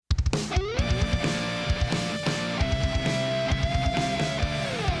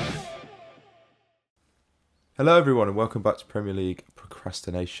Hello, everyone, and welcome back to Premier League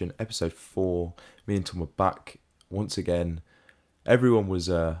Procrastination, episode 4. Me and Tom are back once again. Everyone was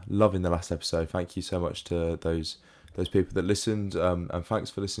loving the last episode. Thank you so much to those people that listened, and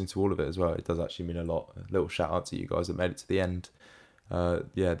thanks for listening to all of it as well. It does actually mean a lot. A little shout out to you guys that made it to the end.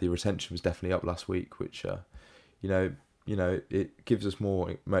 The retention was definitely up last week, which it gives us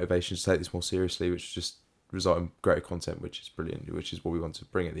more motivation to take this more seriously, which just result in greater content, which is brilliant, which is what we want to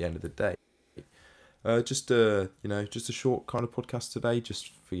bring at the end of the day. Just a short kind of podcast today,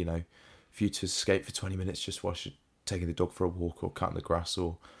 just for you to escape for 20 minutes, just whilst you're taking the dog for a walk or cutting the grass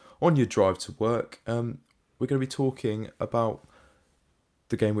or on your drive to work. We're going to be talking about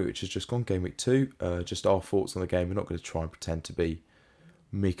the game week which has just gone, game week 2. Just our thoughts on the game. We're not going to try and pretend to be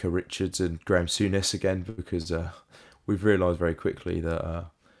Micah Richards and Graham Souness again, because we've realised very quickly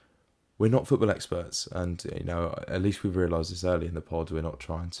that we're not football experts, and at least we've realised this early in the pod. We're not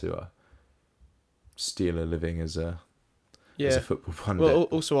trying to steal a living as a football pundit. Well,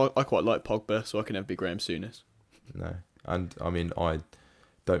 also I quite like Pogba, so I can never be Graham Souness. No, and I mean I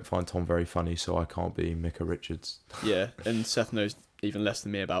don't find Tom very funny, so I can't be Micah Richards. Yeah, and Seth knows even less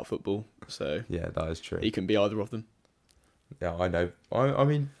than me about football, so yeah, that is true. He can be either of them. Yeah, I know. I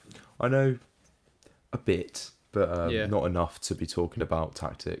mean, I know a bit, but not enough to be talking about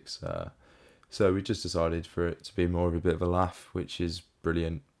tactics. So we just decided for it to be more of a bit of a laugh, which is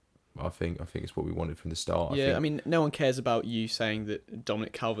brilliant. I think it's what we wanted from the start. I mean, no one cares about you saying that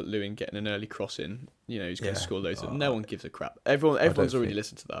Dominic Calvert-Lewin getting an early cross in, he's going to score loads. No one gives a crap. Everyone's already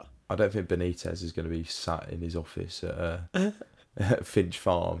listened to that. I don't think Benitez is going to be sat in his office at Finch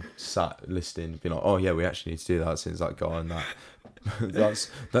Farm, sat listening, being like, oh yeah, we actually need to do that since that guy and that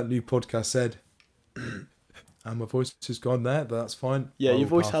new podcast said. And my voice has gone there, but that's fine. Yeah, your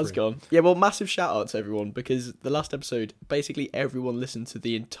voice has gone. Yeah, well, massive shout out to everyone, because the last episode, basically everyone listened to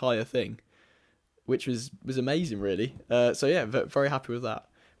the entire thing, which was amazing, really. So yeah, very happy with that.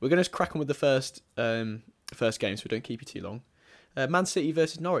 We're going to crack on with the first game, so we don't keep you too long. Man City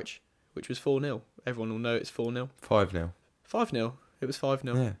versus Norwich, which was 4-0. Everyone will know it's 4-0. 5-0. 5-0. It was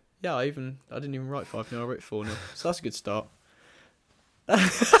 5-0. Yeah, I didn't even write 5-0. I wrote 4-0. So that's a good start.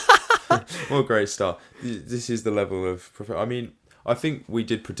 What a great start. This is the level of... I mean, I think we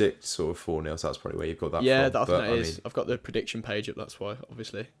did predict sort of 4-0, so that's probably where you've got that from. Yeah, I think that is. I've got the prediction page up, that's why,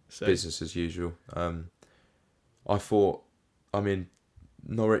 obviously. So. Business as usual. I thought... I mean,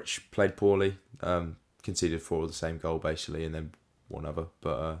 Norwich played poorly, conceded 4 of the same goal, basically, and then one other.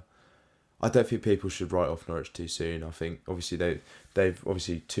 But I don't think people should write off Norwich too soon. I think, obviously, they've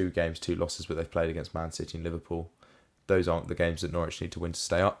obviously 2 games, 2 losses, but they've played against Man City and Liverpool. Those aren't the games that Norwich need to win to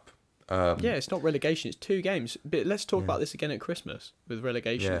stay up. It's not relegation, it's 2 games. But let's talk about this again at Christmas with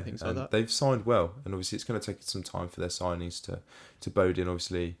relegation and things like that. They've signed well, and obviously it's going to take some time for their signings to bode in.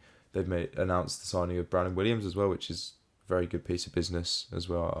 Obviously, they've announced the signing of Brandon Williams as well, which is a very good piece of business as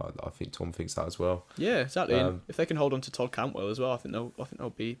well. I think Tom thinks that as well. Yeah, exactly. And if they can hold on to Todd Cantwell as well, I think they'll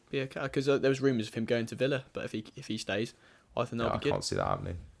be okay. Because there was rumours of him going to Villa, but if he stays, I think that'll be good. I can't see that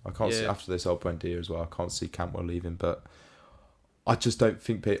happening. I can't see after this old Buendia as well. I can't see Cantwell leaving, but I just don't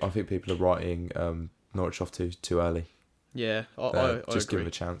think. I think people are writing Norwich off too early. Yeah, I just agree. Give him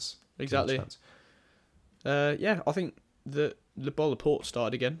a chance. Exactly. I think the Ball Laporte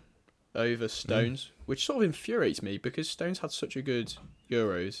started again over Stones, which sort of infuriates me because Stones had such a good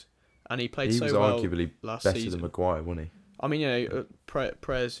Euros and he played so well last season. He was arguably better than Maguire, wasn't he? I mean,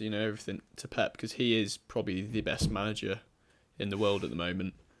 prayers, everything to Pep, because he is probably the best manager in the world at the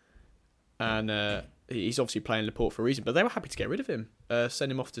moment, and he's obviously playing Laporte for a reason. But they were happy to get rid of him,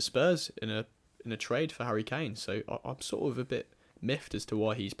 send him off to Spurs in a trade for Harry Kane. So I'm sort of a bit miffed as to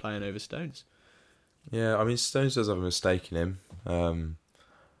why he's playing over Stones. Yeah, I mean, Stones does have a mistake in him,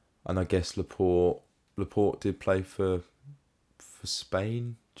 and I guess Laporte did play for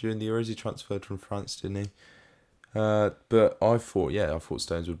Spain during the Euros. He transferred from France, didn't he? But I thought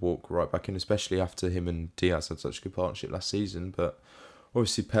Stones would walk right back in, especially after him and Diaz had such a good partnership last season. But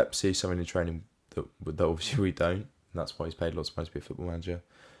obviously Pep sees something in training that obviously we don't, and that's why he's paid lots of money to be a football manager.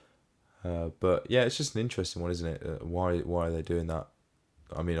 But yeah, it's just an interesting one, isn't it? Why are they doing that?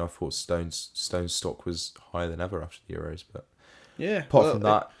 I mean, I thought Stone's stock was higher than ever after the Euros, but apart from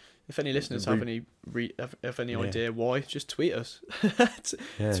that, if any listeners have any idea why, just tweet us.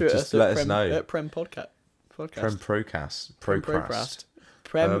 Tweet us let us know at Prem Podcast. Prem Procast. Prem Procrast.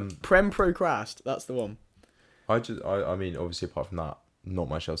 That's the one. I mean, obviously, apart from that, not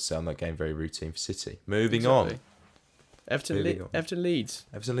much else to say on that game. Very routine for City. Moving on. Everton Leeds.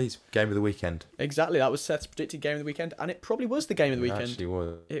 Everton Leeds. Game of the weekend. Exactly. That was Seth's predicted game of the weekend, and it probably was the game of the weekend. It actually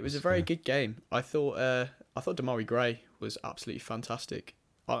was. It was a very good game. I thought Damari Gray was absolutely fantastic.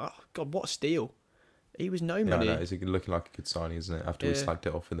 Oh, God, what a steal! He was no Yeah, I money. know. It's looking like a good signing, isn't it? After we Yeah. slagged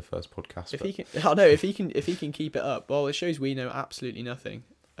it off in the first podcast. If But he can, I know if he can keep it up, well, it shows we know absolutely nothing.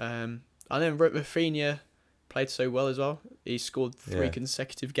 And then Rafinha played so well as well. He scored 3 Yeah.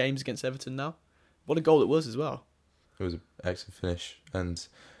 consecutive games against Everton now. What a goal it was as well. it was an excellent finish. And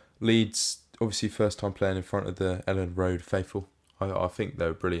Leeds, obviously, first time playing in front of the Ellen Road faithful. I think they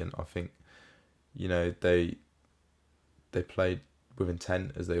were brilliant. I think, you know, they played with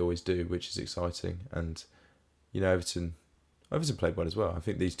intent as they always do, which is exciting. And, you know, Everton played well as well. I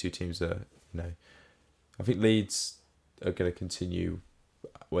think these two teams are, you know, I think Leeds are going to continue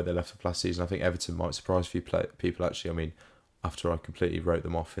where they left off last season. I think Everton might surprise a few people actually. I mean, after I completely wrote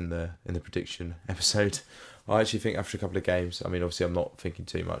them off in the prediction episode, I actually think after a couple of games, I mean, obviously I'm not thinking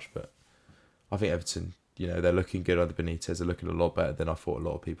too much, but I think Everton, you know, they're looking good under Benitez. They're looking a lot better than I thought a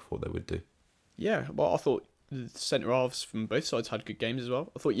lot of people thought they would do. Yeah, well, I thought the centre halves from both sides had good games as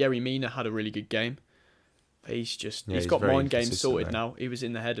well. I thought Yerry Mina had a really good game. He's got very mind games inconsistent, sorted though. now. He was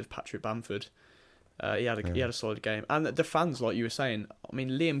in the head of Patrick Bamford. He had a solid game, and the fans, like you were saying. I mean,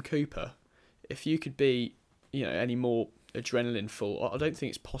 Liam Cooper. If you could be, you know, any more adrenaline full, I don't think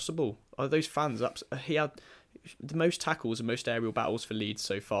it's possible. Those fans, he had the most tackles and most aerial battles for Leeds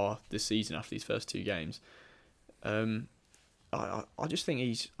so far this season after these first 2 games. I just think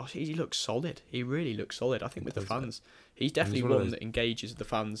he looks solid. He really looks solid. I think with the fans, he's definitely one that engages the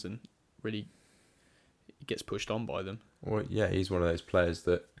fans and really gets pushed on by them. Well, yeah, he's one of those players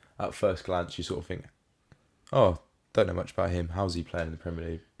that at first glance you sort of think, oh, don't know much about him. How's he playing in the Premier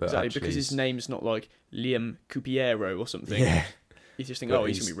League? But Exactly, actually because his name's not like Liam Cupiero or something. Yeah. You just think, But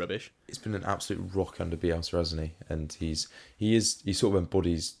he's going to be rubbish. He's been an absolute rock under Bielsa, hasn't he? And he sort of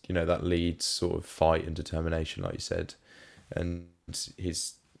embodies, you know, that Leeds sort of fight and determination, like you said. And he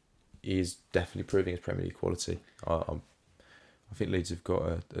is definitely proving his Premier League quality. I think Leeds have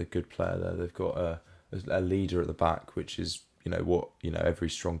got a good player there. They've got a leader at the back, which is, you know, what, you know, every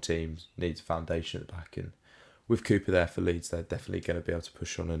strong team needs a foundation at the back. And with Cooper there for Leeds, they're definitely going to be able to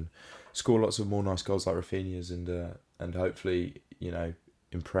push on and score lots of more nice goals like Rafinha's and hopefully, you know,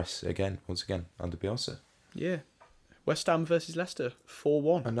 impress once again under Bielsa. Yeah. West Ham versus Leicester,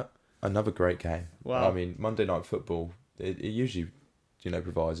 4-1. Another great game. Wow. I mean, Monday Night Football, it usually, you know,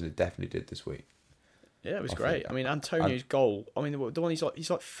 provides, and it definitely did this week. Yeah, it was great. I mean, Antonio's goal. I mean, the one he's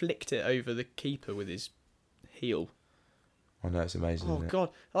like flicked it over the keeper with his heel. I know, it's amazing. Oh isn't it? God!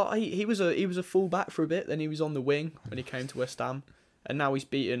 He was a full back for a bit. Then he was on the wing when he came to West Ham, and now he's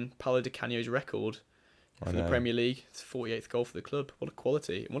beaten Paulo Di Canio's record for the Premier League. It's 48th goal for the club. What a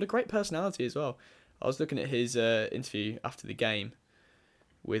quality! And what a great personality as well. I was looking at his interview after the game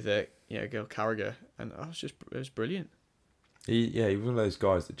with Gil Carragher, and it was brilliant. He's one of those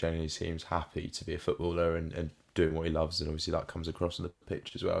guys that genuinely seems happy to be a footballer and doing what he loves, and obviously that comes across on the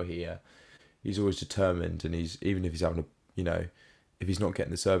pitch as well. He's always determined, and even if he's having if he's not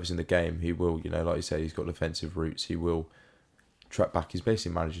getting the service in the game, he will, you know, like you say, he's got defensive roots. He will track back. He's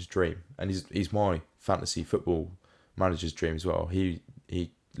basically manager's dream, and he's my fantasy football manager's dream as well. He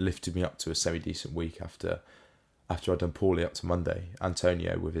lifted me up to a semi decent week after I'd done poorly up to Monday.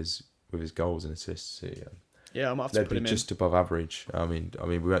 Antonio with his goals and assists. Yeah, I might have to put him in. Just above average. I mean,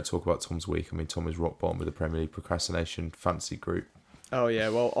 we won't talk about Tom's week. I mean, Tom is rock bottom with the Premier League procrastination fantasy group. Oh yeah,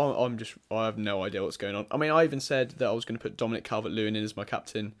 well I have no idea what's going on. I mean, I even said that I was going to put Dominic Calvert-Lewin in as my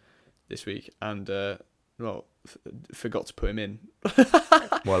captain this week, and forgot to put him in.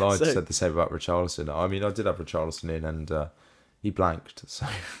 Well, I said the same about Richarlison. I mean, I did have Richarlison in, and he blanked. So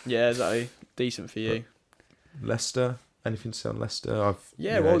yeah, exactly. Decent for you. But Leicester. Anything to say on Leicester?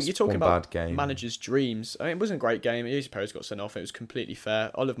 You're talking about bad game. managers' dreams. I mean, it wasn't a great game. Easy Perez got sent off. It was completely fair.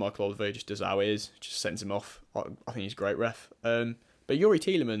 I love Michael Oliver. Just does how he is. Just sends him off. I think he's a great ref. But Yuri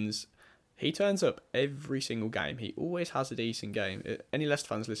Tielemans, he turns up every single game. He always has a decent game. Any Leicester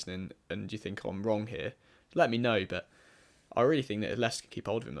fans listening, and you think I'm wrong here, let me know. But I really think that if Leicester can keep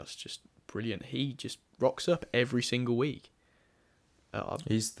hold of him, that's just brilliant. He just rocks up every single week.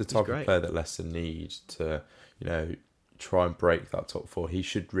 He's the type of player that Leicester need to, you know, try and break that top four. He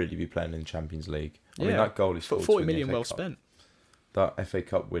should really be playing in the Champions League. I mean, that goal is 40 million well spent. That FA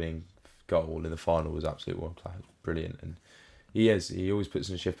Cup winning goal in the final was absolutely world class, brilliant, and he always puts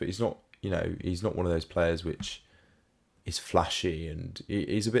in a shift. But he's not one of those players which is flashy, and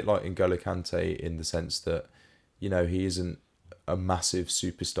he's a bit like N'Golo Kante in the sense that, you know, he isn't a massive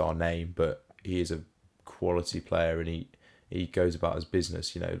superstar name, but he is a quality player, and he goes about his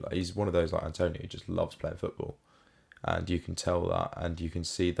business. You know, like he's one of those like Antonio who just loves playing football. And you can tell that, and you can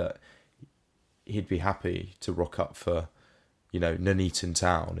see that he'd be happy to rock up for, you know, Nuneaton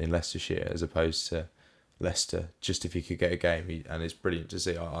Town in Leicestershire as opposed to Leicester, just if he could get a game. And it's brilliant to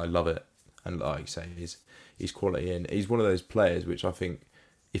see. I love it. and like you say, his quality, and he's one of those players which I think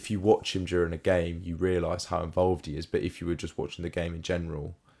if you watch him during a game, you realise how involved he is. But if you were just watching the game in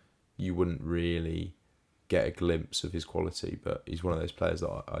general, you wouldn't really get a glimpse of his quality. But he's one of those players that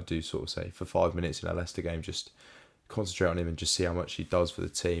I do sort of say for 5 minutes in a Leicester game, just concentrate on him and just see how much he does for the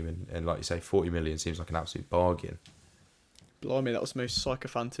team. And like you say, 40 million seems like an absolute bargain. Blimey, that was the most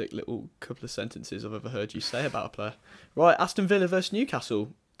sycophantic little couple of sentences I've ever heard you say about a player. Right, Aston Villa versus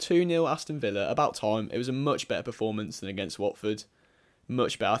Newcastle. 2-0 Aston Villa. About time. It was a much better performance than against Watford.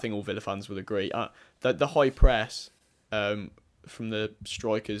 Much better. I think all Villa fans will agree. The high press from the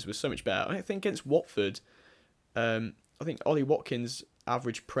strikers was so much better. I think against Watford, I think Ollie Watkins'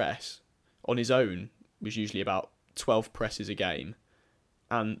 average press on his own was usually about 12 presses a game.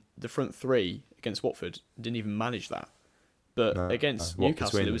 And the front three against Watford didn't even manage that. But against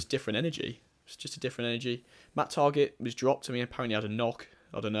Newcastle, it was different energy. It was just a different energy. Matt Targett was dropped. I mean, apparently had a knock.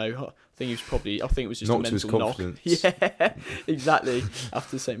 I don't know. I think it was just a mental knock. Yeah, exactly.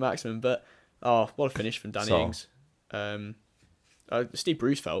 After St. Maximin. But, what a finish from Danny Ings. Steve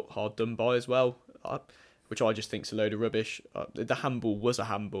Bruce felt hard done by as well, which I just think's a load of rubbish. The handball was a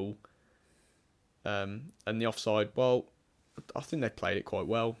handball. And the offside, well, I think they played it quite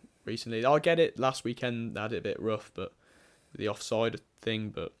well recently. I get it. Last weekend they had it a bit rough, but the offside thing.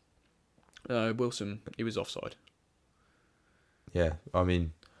 But Wilson, he was offside. Yeah, I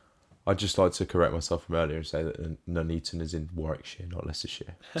mean, I'd just like to correct myself from earlier and say that Nuneaton is in Warwickshire, not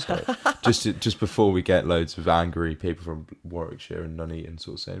Leicestershire. So just before we get loads of angry people from Warwickshire and Nuneaton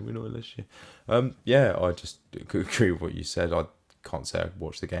sort of saying we're not in Leicestershire. Yeah, I just agree with what you said. I can't say I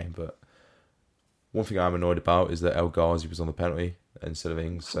watched the game, but one thing I'm annoyed about is that El Ghazi was on the penalty instead of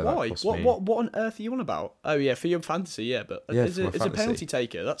Ings. So why? That cost me... What on earth are you on about? Oh yeah, for your fantasy, yeah, but as a penalty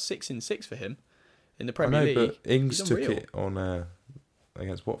taker, that's 6 in 6 for him in the Premier League. But Ings took it on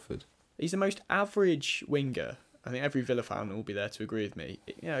against Watford. He's the most average winger. I think every Villa fan will be there to agree with me.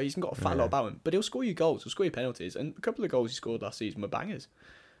 You know, he's got a fat lot about him, but he'll score you goals. He'll score you penalties, and a couple of goals he scored last season were bangers.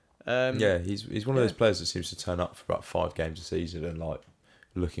 He's one of those players that seems to turn up for about 5 games a season and like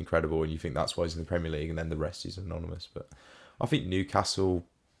look incredible, and you think that's why he's in the Premier League, and then the rest is anonymous. But I think Newcastle,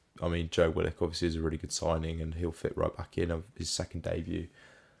 I mean, Joe Willock obviously is a really good signing, and he'll fit right back in of his second debut.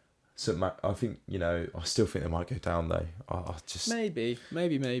 So I think, I still think they might go down though. I just maybe.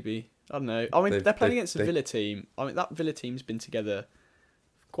 I don't know. I mean, they're playing against a Villa team. I mean, that Villa team's been together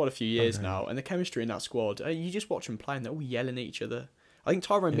quite a few years now, and the chemistry in that squad. You just watch them play, and they're all yelling at each other. I think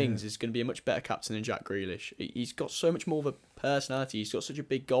Tyrone Mings is going to be a much better captain than Jack Grealish. He's got so much more of a personality. He's got such a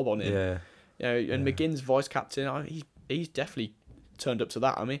big gob on him. And McGinn's vice captain. He's definitely turned up to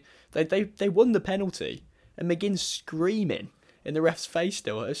that. I mean, they won the penalty, and McGinn's screaming in the ref's face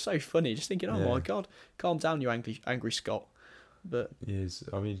still. It's so funny, just thinking, my God, calm down, you angry Scot. But yes,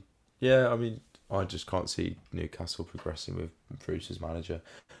 I mean, I just can't see Newcastle progressing with Bruce as manager.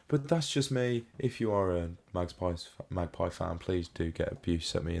 But that's just me. If you are a Magpie fan, please do get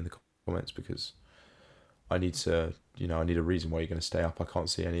abuse at me in the comments, because I need to, I need a reason why you're going to stay up. I can't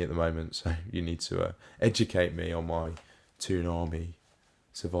see any at the moment, so you need to educate me on my Toon Army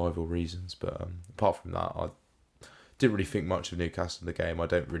survival reasons. But apart from that, I didn't really think much of Newcastle in the game. I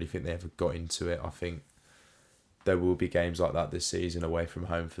don't really think they ever got into it. I think there will be games like that this season away from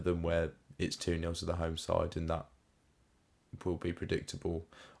home for them where it's 2-0 to the home side, and that will be predictable.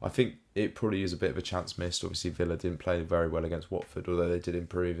 I think it probably is a bit of a chance missed. Obviously, Villa didn't play very well against Watford, although they did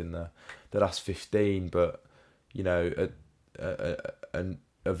improve in the last 15. But, a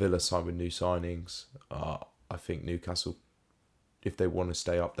Villa side with new signings, I think Newcastle, if they want to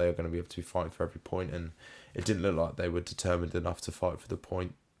stay up, they are going to be able to be fighting for every point, and it didn't look like they were determined enough to fight for the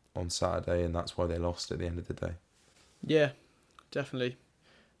point on Saturday, and that's why they lost at the end of the day. Yeah, definitely.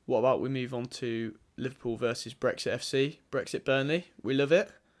 What about we move on to Liverpool versus Brexit FC? Brexit Burnley, we love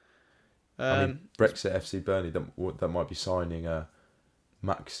it. Brexit FC Burnley, that might be signing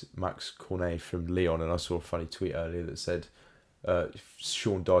Max Cornet from Lyon, and I saw a funny tweet earlier that said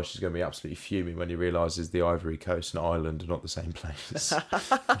Sean Dyche is going to be absolutely fuming when he realises the Ivory Coast and Ireland are not the same place.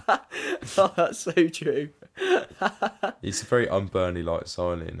 That's so true. It's a very un-Burnley-like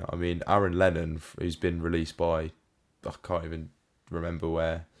signing. I mean, Aaron Lennon, who's been released by, I can't even remember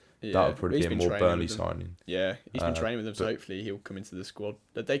where. Yeah, that would probably be a more Burnley signing. Yeah, he's been training with them, so hopefully he'll come into the squad.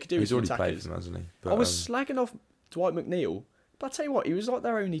 They could do. He's already played for them, hasn't he? But, I was slagging off Dwight McNeil, but I tell you what, he was like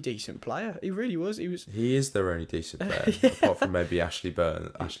their only decent player. He really was. He is their only decent player, apart from maybe Ashley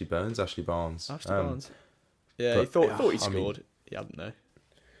Barnes. Yeah, but, he thought he scored. He hadn't though.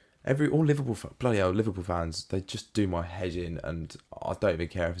 All Liverpool fans, they just do my head in, and I don't even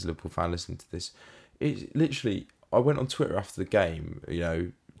care if it's a Liverpool fan listening to this. It's literally, I went on Twitter after the game,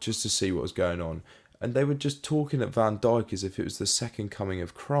 just to see what was going on, and they were just talking at Van Dijk as if it was the second coming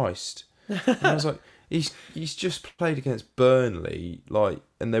of Christ. And I was like, he's just played against Burnley, like,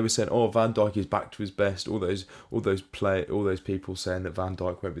 and they were saying, oh, Van Dijk is back to his best. All those people saying that Van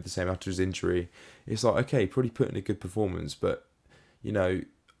Dijk won't be the same after his injury. It's like, okay, probably put in a good performance, but you know,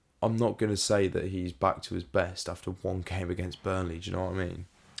 I'm not going to say that he's back to his best after one game against Burnley. Do you know what I mean?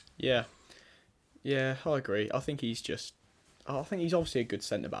 Yeah, I agree. I think he's obviously a good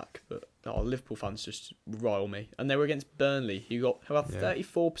centre back, but Liverpool fans just rile me. And they were against Burnley, who have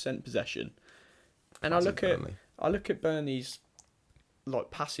 34% possession. And I look at Burnley's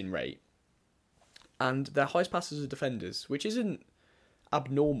like passing rate, and their highest passes are defenders, which isn't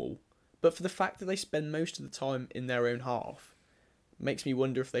abnormal, but for the fact that they spend most of the time in their own half, makes me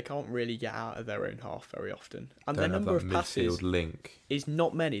wonder if they can't really get out of their own half very often. And their number of passes is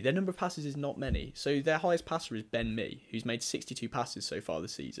not many. Their number of passes is not many. So their highest passer is Ben Mee, who's made 62 passes so far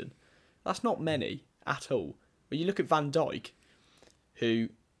this season. That's not many at all. But you look at Van Dijk, who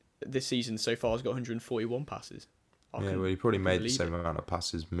this season so far has got 141 passes. He probably made the same amount of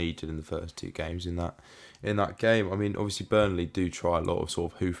passes Mee did in the first two games in that game. I mean, obviously Burnley do try a lot of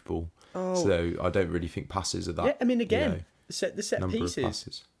sort of hoofball, so I don't really think passes are that. Yeah, I mean, again, the set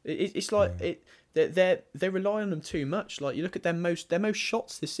pieces. It's like they rely on them too much. Like, you look at their most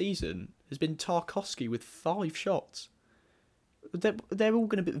shots this season has been Tarkowski with 5 shots. They're all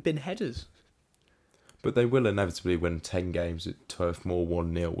going to have been headers. But they will inevitably win 10 games at Turf Moor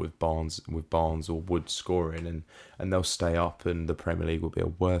 1-0 with Barnes or Wood scoring, and they'll stay up, and the Premier League will be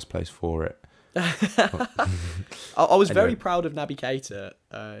a worse place for it. I was very proud of Naby Keita.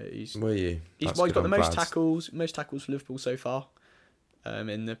 Were you? He's got the most tackles for Liverpool so far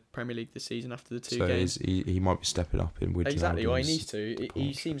in the Premier League this season after the two games. He might be stepping up in Wood. Exactly, well, he needs to.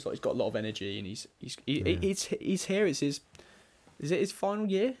 He seems like he's got a lot of energy, and he's here. Is it his final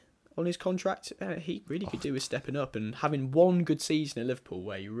year on his contract? He really could do with stepping up and having one good season at Liverpool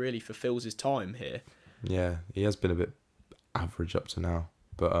where he really fulfills his time here. Yeah, he has been a bit average up to now,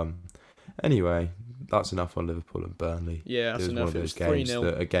 but anyway, that's enough on Liverpool and Burnley. Yeah, that's enough. It was one of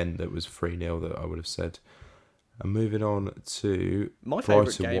those games that was 3-0 that I would have said. And moving on to my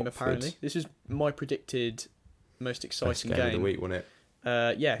favourite game, apparently. This is my predicted most exciting game of the week, wasn't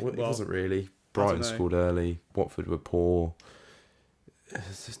it? Yeah. Well, it wasn't really. Brighton scored early. Watford were poor.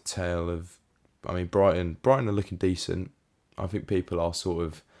 It's a tale of... I mean, Brighton are looking decent. I think people are sort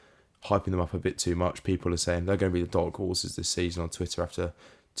of hyping them up a bit too much. People are saying they're going to be the dark horses this season on Twitter after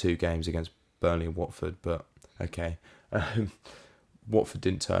 2 games against Burnley and Watford, but okay. Watford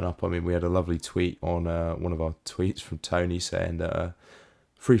didn't turn up. I mean, we had a lovely tweet on one of our tweets from Tony saying that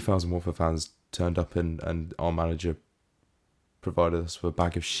 3,000 Watford fans turned up and our manager provided us with a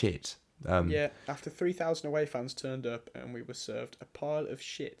bag of shit. After 3,000 away fans turned up and we were served a pile of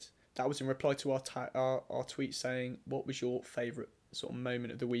shit. That was in reply to our tweet saying, what was your favourite sort of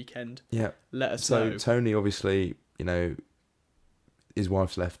moment of the weekend? Yeah. Let us know. So Tony, obviously, you know, his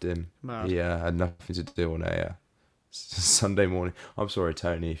wife's left him. Mad. He had nothing to do on a Sunday morning. I'm sorry,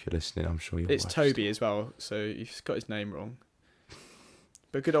 Tony, if you're listening. I'm sure you're. It's Toby as well, so you've got his name wrong.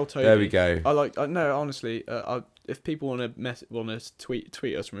 But good old Toby. There we go. No, honestly, if people want to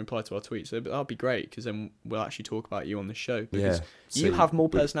tweet us and reply to our tweets, that'd be great, because then we'll actually talk about you on the show. Because you have more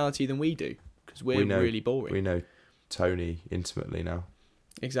personality than we do, because we're really boring. We know Tony intimately now.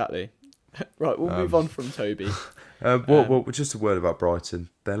 Exactly. Right, we'll move on from Toby. Well, just a word about Brighton.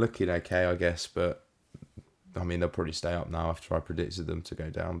 They're looking okay, I guess, but I mean, they'll probably stay up now after I predicted them to go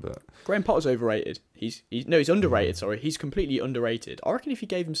down. But Graham Potter's overrated. He's underrated. Sorry, he's completely underrated. I reckon if you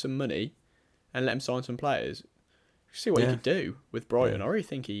gave him some money and let him sign some players, see what he could do with Brighton. Yeah. I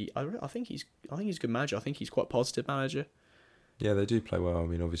think he's a good manager. I think he's quite a positive manager. Yeah, they do play well. I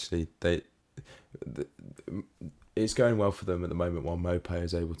mean, obviously it's going well for them at the moment while Mopé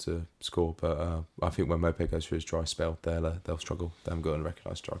is able to score. But I think when Mopé goes through his dry spell, they'll struggle. They haven't got a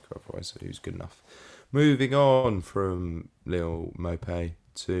recognised striker otherwise, so he's good enough. Moving on from Lille Mopé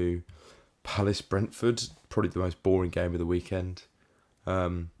to Palace Brentford, probably the most boring game of the weekend.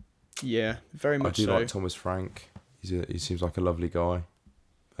 Yeah, very much so. I do like Thomas Frank. He seems like a lovely guy.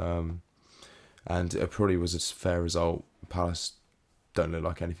 And it probably was a fair result. Palace don't look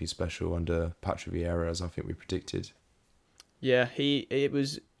like anything special under Patrick Vieira, as I think we predicted. Yeah, it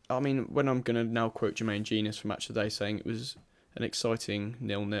was... I mean, when I'm going to now quote Jermaine Genius from Match of the Day saying it was an exciting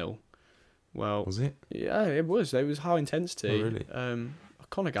 0-0. Well, was it? Yeah, it was. It was high intensity. Oh, really?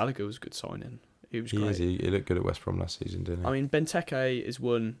 Conor Gallagher was a good signing. He was great. He looked good at West Brom last season, didn't he? I mean, Benteke has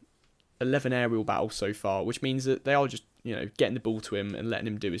won 11 aerial battles so far, which means that they are just, getting the ball to him and letting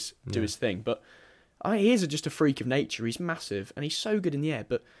him do his thing. But He is just a freak of nature. He's massive and he's so good in the air,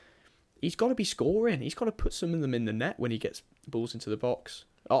 but he's got to be scoring. He's got to put some of them in the net when he gets balls into the box.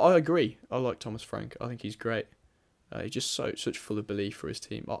 I agree. I like Thomas Frank. I think he's great. He's just such full of belief for his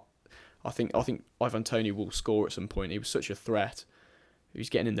team. I think Ivan Toney will score at some point. He was such a threat. He's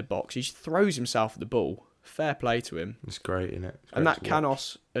getting in the box. He throws himself at the ball. Fair play to him. It's great, isn't it? And that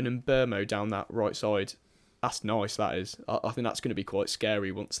Canos and Mbermo down that right side, that's nice, that is. I think that's going to be quite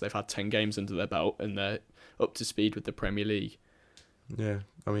scary once they've had 10 games under their belt and they're up to speed with the Premier League. Yeah,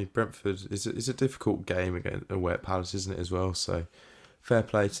 I mean, Brentford is a difficult game against away at Palace, isn't it, as well? So fair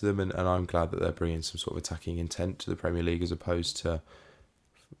play to them, and I'm glad that they're bringing some sort of attacking intent to the Premier League as opposed to,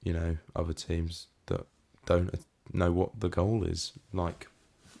 other teams that don't know what the goal is, like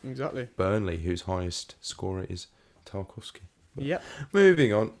Exactly. Burnley, whose highest scorer is Tarkowski. Yep.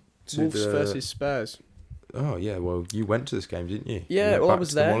 Moving on to Wolves versus Spurs. Oh yeah, well you went to this game, didn't you? Yeah, you well I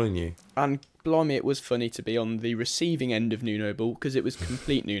was there. Molyneux. And blimey, it was funny to be on the receiving end of Nuno Ball because it was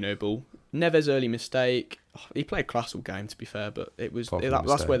complete Nuno Ball. Neves' early mistake. He played a class all game, to be fair, but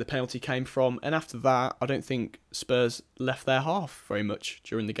that's where the penalty came from. And after that, I don't think Spurs left their half very much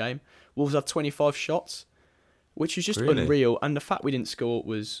during the game. Wolves had 25 shots, which was just unreal. And the fact we didn't score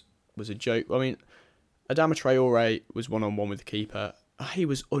was a joke. I mean, Adama Traore was one-on-one with the keeper. He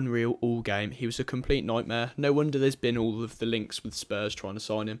was unreal all game. He was a complete nightmare. No wonder there's been all of the links with Spurs trying to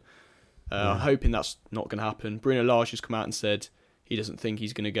sign him. I'm hoping that's not going to happen. Bruno Lage has come out and said he doesn't think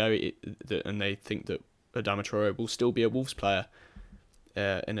he's going to go, and they think that Adama Traore will still be a Wolves player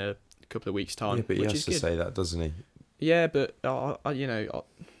in a couple of weeks' time. Yeah, but he has to say that, doesn't he? Yeah, but I've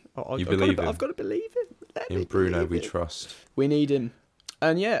got to believe it. In Bruno, we trust. We need him.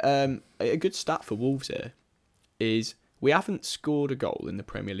 And a good stat for Wolves here is we haven't scored a goal in the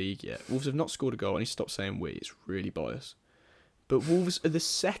Premier League yet. Wolves have not scored a goal. I need to stop saying we. It's really biased. But Wolves are the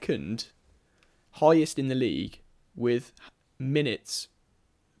second highest in the league with minutes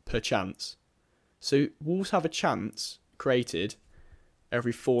per chance. So Wolves have a chance created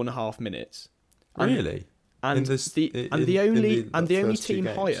every 4.5 minutes. Really? And the only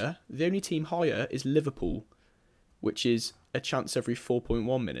team higher is Liverpool, which is a chance every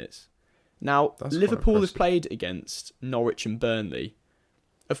 4.1 minutes. Now, Liverpool have played against Norwich and Burnley.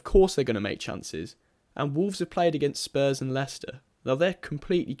 Of course they're going to make chances. And Wolves have played against Spurs and Leicester. Now, they're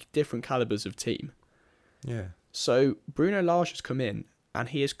completely different calibers of team. Yeah. So, Bruno Lage has come in and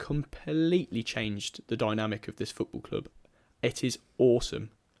he has completely changed the dynamic of this football club. It is awesome.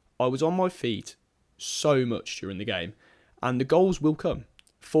 I was on my feet so much during the game. And the goals will come.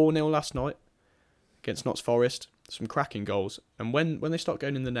 4-0 last night against Notts Forest. Some cracking goals. And when they start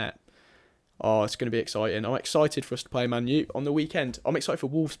going in the net, it's going to be exciting. I'm excited for us to play Man U on the weekend. I'm excited for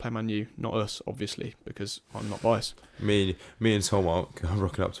Wolves to play Man U, not us, obviously, because I'm not biased. Me and Tom are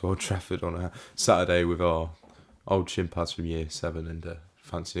rocking up to Old Trafford on a Saturday with our old shin pads from year 7 and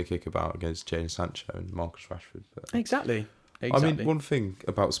fancying a kickabout against Jadon Sancho and Marcus Rashford. But, Exactly. I mean, one thing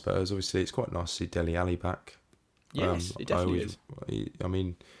about Spurs, obviously, it's quite nice to see Dele Alli back. Yes, it definitely is. I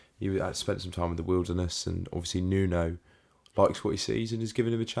mean, he spent some time in the wilderness, and obviously Nuno likes what he sees and has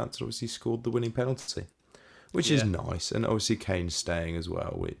given him a chance, and obviously scored the winning penalty, which is nice. And obviously Kane's staying as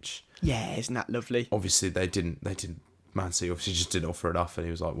well, which isn't that lovely? Obviously they didn't. Man City obviously just didn't offer enough, and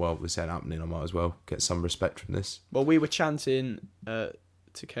he was like, "Well, this ain't happening. I might as well get some respect from this." Well, we were chanting to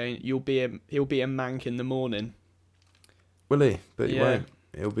Kane, "He'll be a mank in the morning." Will he? But he won't.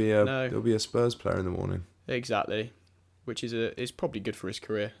 He'll be a Spurs player in the morning. Exactly. Which is probably good for his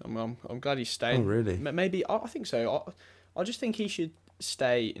career. I'm glad he's staying. Oh, really? Maybe I think so. I just think he should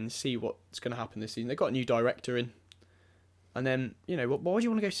stay and see what's going to happen this season. They've got a new director in. And then, why do you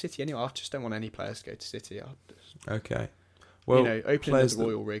want to go to City anyway? I just don't want any players to go to City. Okay. Well, opening the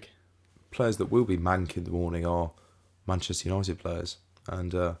Royal Rig. Players that will be mank in the morning are Manchester United players.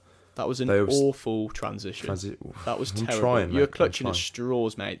 And that was an awful transition. That was terrible. You were clutching at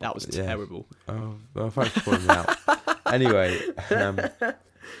straws, mate. That was terrible. Oh, well, thanks for pointing me out. Anyway,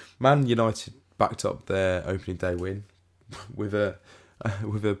 Man United backed up their opening day win with a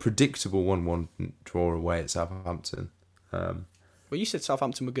predictable 1-1 draw away at Southampton. Well, you said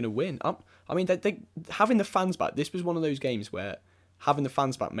Southampton were going to win. I mean, they having the fans back. This was one of those games where having the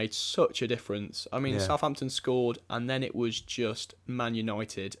fans back made such a difference. I mean, Southampton scored, and then it was just Man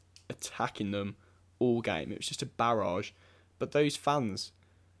United attacking them all game. It was just a barrage. But those fans,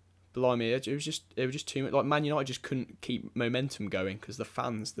 blimey, it was just too much. Like, Man United just couldn't keep momentum going because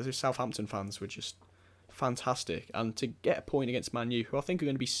the Southampton fans were just fantastic. And to get a point against Man U, who I think are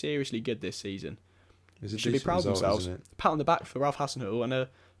going to be seriously good this season, should be proud of themselves. Pat on the back for Ralph Hasenhüttl and a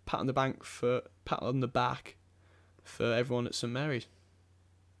pat on the back for everyone at St Mary's.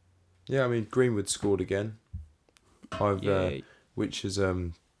 Yeah, I mean, Greenwood scored again. Yay. Which has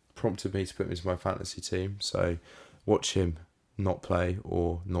prompted me to put him into my fantasy team. So watch him not play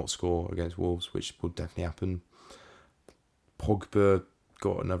or not score against Wolves, which will definitely happen. Pogba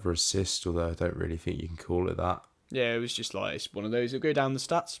got another assist, although I don't really think you can call it that. Yeah, it was just like, it's one of those that go down the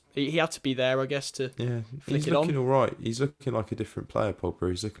stats. He had to be there, I guess, to flick he's it on. looking all right. He's looking like a different player, Pogba.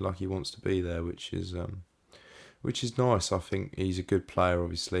 He's looking like he wants to be there, which is nice. I think he's a good player,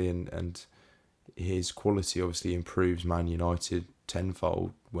 obviously, and his quality obviously improves Man United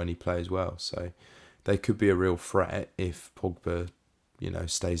tenfold when he plays well. So they could be a real threat if Pogba,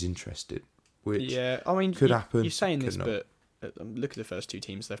 stays interested. Which yeah, I mean, could happen. You're saying could this, not. but look at the first two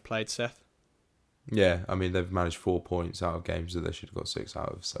teams they've played, Seth. Yeah, I mean, they've managed 4 points out of games that they should have got 6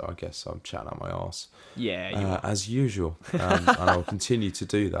 out of, so I guess I'm chatting out my arse. Yeah, as usual. And I'll continue to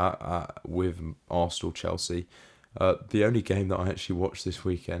do that with Arsenal, Chelsea. The only game that I actually watched this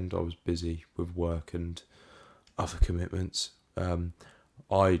weekend, I was busy with work and other commitments.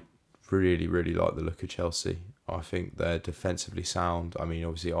 I really, really like the look of Chelsea. I think they're defensively sound. I mean,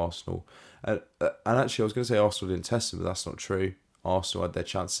 obviously Arsenal. And actually, I was going to say Arsenal didn't test them, but that's not true. Arsenal had their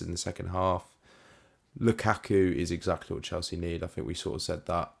chances in the second half. Lukaku is exactly what Chelsea need. I think we sort of said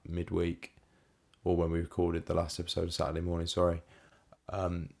that midweek, or when we recorded the last episode of Saturday morning. Sorry,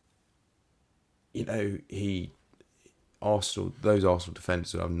 those Arsenal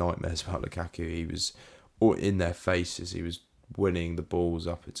defenders have nightmares about Lukaku. He was all in their faces. He was winning the balls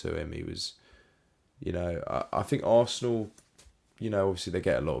up to him. He was, I think Arsenal, obviously they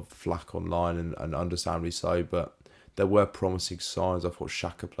get a lot of flack online and understandably so, but there were promising signs. I thought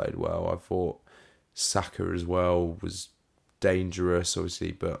Xhaka played well. I thought Saka as well was dangerous,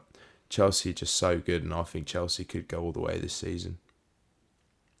 obviously, but Chelsea are just so good, and I think Chelsea could go all the way this season.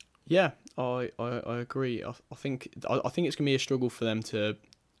 Yeah, I agree. I think it's going to be a struggle for them to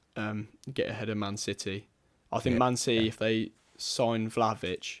get ahead of Man City. I think Man City, if they sign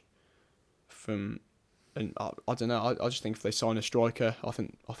Vlahovic and I don't know, I just think if they sign a striker, I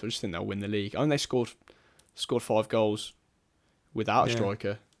just think they'll win the league. I mean, they scored 5 goals without a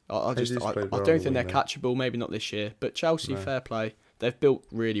striker. I don't think they're catchable. Maybe not this year, but Chelsea, fair play. They've built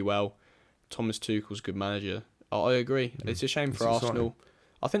really well. Thomas Tuchel's a good manager. I agree. It's a shame for Arsenal. Exciting.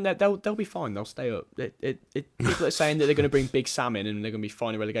 I think that they'll be fine. They'll stay up. People are saying that they're going to bring Big Sam in and they're going to be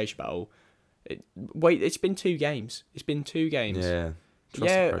fighting a relegation battle. It's been 2 games. Yeah.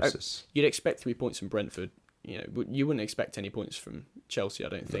 Trust the process. You'd expect 3 points from Brentford. You wouldn't expect any points from Chelsea, I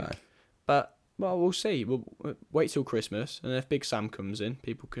don't think. No. But well, we'll see. We'll wait till Christmas, and if Big Sam comes in,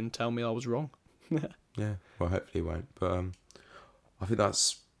 people can tell me I was wrong. Yeah. Well, hopefully he won't. But I think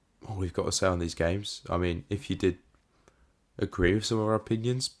that's all we've got to say on these games. I mean, if you did agree with some of our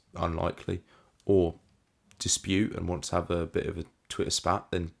opinions, unlikely, or dispute and want to have a bit of a Twitter spat,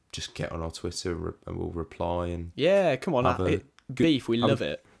 then just get on our Twitter and we'll reply. And yeah, come on, beef, we love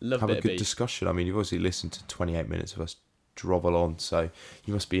it. Love have a good beef. Discussion. I mean, you've obviously listened to 28 minutes of us grovel on, so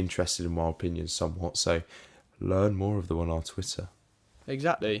you must be interested in my opinions somewhat. So learn more of them on our Twitter.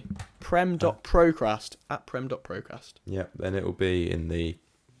 Exactly. Prem.procrast at prem.procrast. Yeah, then it will be in the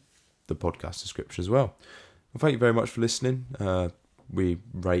podcast description as well. Well, thank you very much for listening. We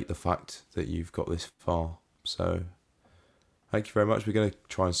rate the fact that you've got this far. So thank you very much. We're going to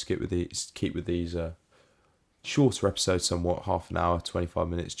try and keep with these shorter episodes somewhat, half an hour, 25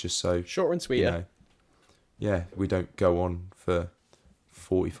 minutes, just so... Shorter and sweeter. We don't go on for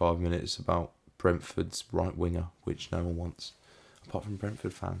 45 minutes about Brentford's right winger, which no one wants, apart from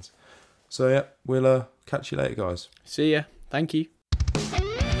Brentford fans. So yeah, we'll catch you later, guys. See ya. Thank you.